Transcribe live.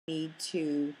need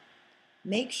to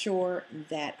make sure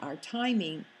that our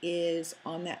timing is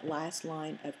on that last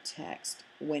line of text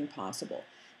when possible.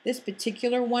 This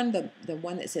particular one, the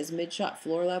one that says mid-shot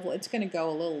floor level, it's going to go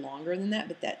a little longer than that,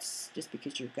 but that's just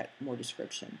because you've got more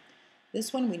description.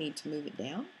 This one we need to move it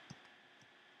down.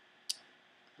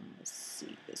 Let's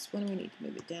see, this one we need to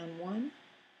move it down one.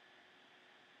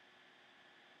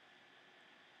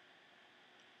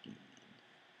 And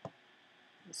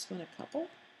this one a couple.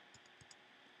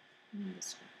 And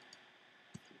this one.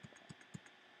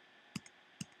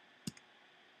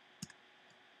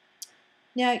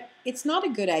 Now, it's not a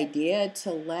good idea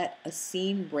to let a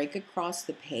seam break across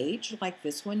the page like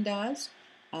this one does.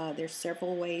 There's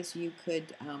several ways you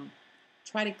could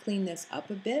try to clean this up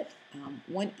a bit.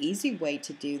 One easy way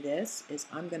to do this is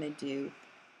I'm going to do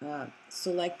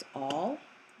select all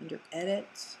under edit,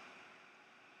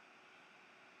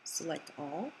 select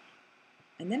all,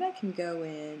 and then I can go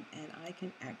in and I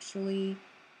can actually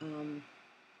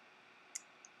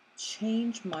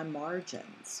change my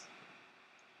margins.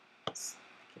 I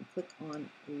can click on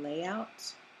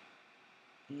layout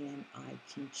and I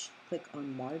can click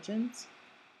on margins,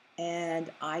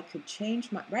 and I could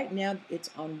change my, right now it's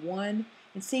on 1,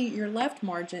 and see your left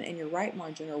margin and your right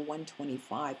margin are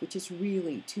 125, which is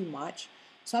really too much.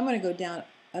 So I'm going to go down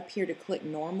up here to click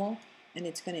normal, and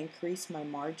it's going to increase my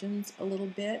margins a little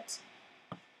bit.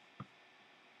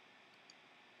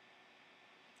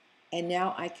 And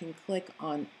now I can click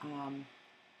on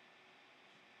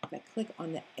if I click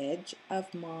on the edge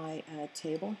of my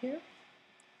table here,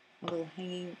 a little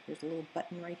hanging, there's a little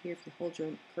button right here. If you hold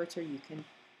your cursor, you can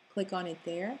click on it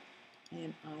there,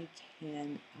 and I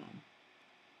can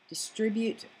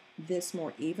distribute this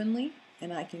more evenly,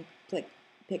 and I can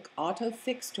pick auto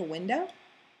fix to window,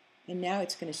 and now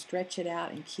it's going to stretch it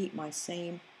out and keep my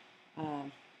same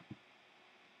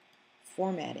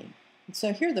formatting. And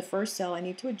so here, the first cell, I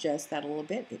need to adjust that a little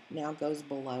bit. It now goes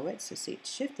below it, so see, it's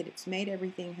shifted. It's made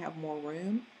everything have more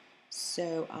room.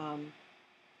 So I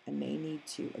may need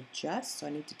to adjust. So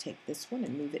I need to take this one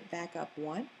and move it back up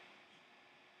one.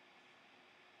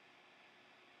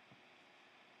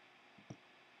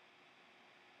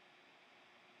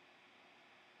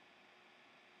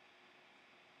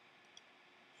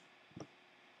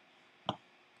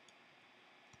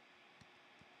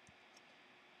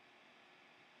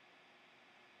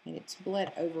 And it's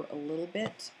bled over a little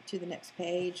bit to the next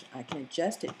page. I can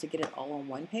adjust it to get it all on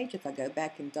one page. If I go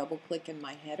back and double click in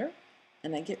my header,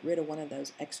 and I get rid of one of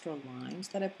those extra lines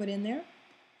that I put in there,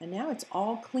 and now it's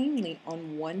all cleanly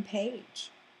on one page.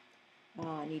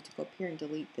 I need to go up here and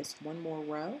delete this one more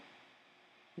row,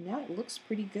 and now it looks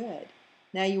pretty good.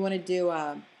 Now you want to do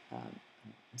a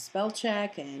spell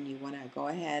check, and you want to go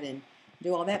ahead and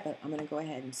do all that, but I'm going to go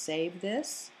ahead and save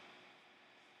this.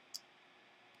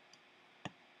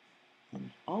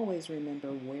 And always remember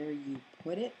where you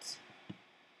put it.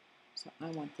 So I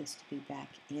want this to be back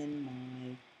in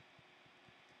my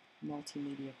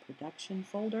multimedia production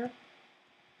folder.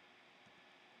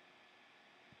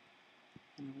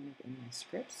 And I want it in my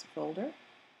scripts folder. And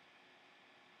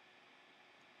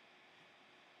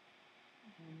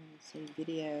I'm going to say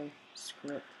video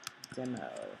script demo.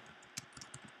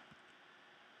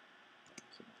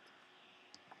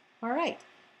 All right.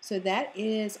 So that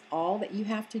is all that you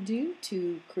have to do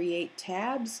to create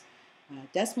tabs,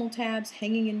 decimal tabs,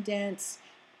 hanging indents,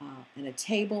 and a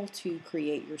table to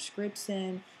create your scripts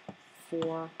in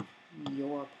for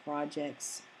your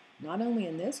projects, not only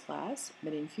in this class,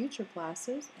 but in future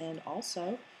classes, and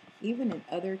also even in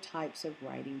other types of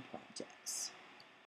writing projects.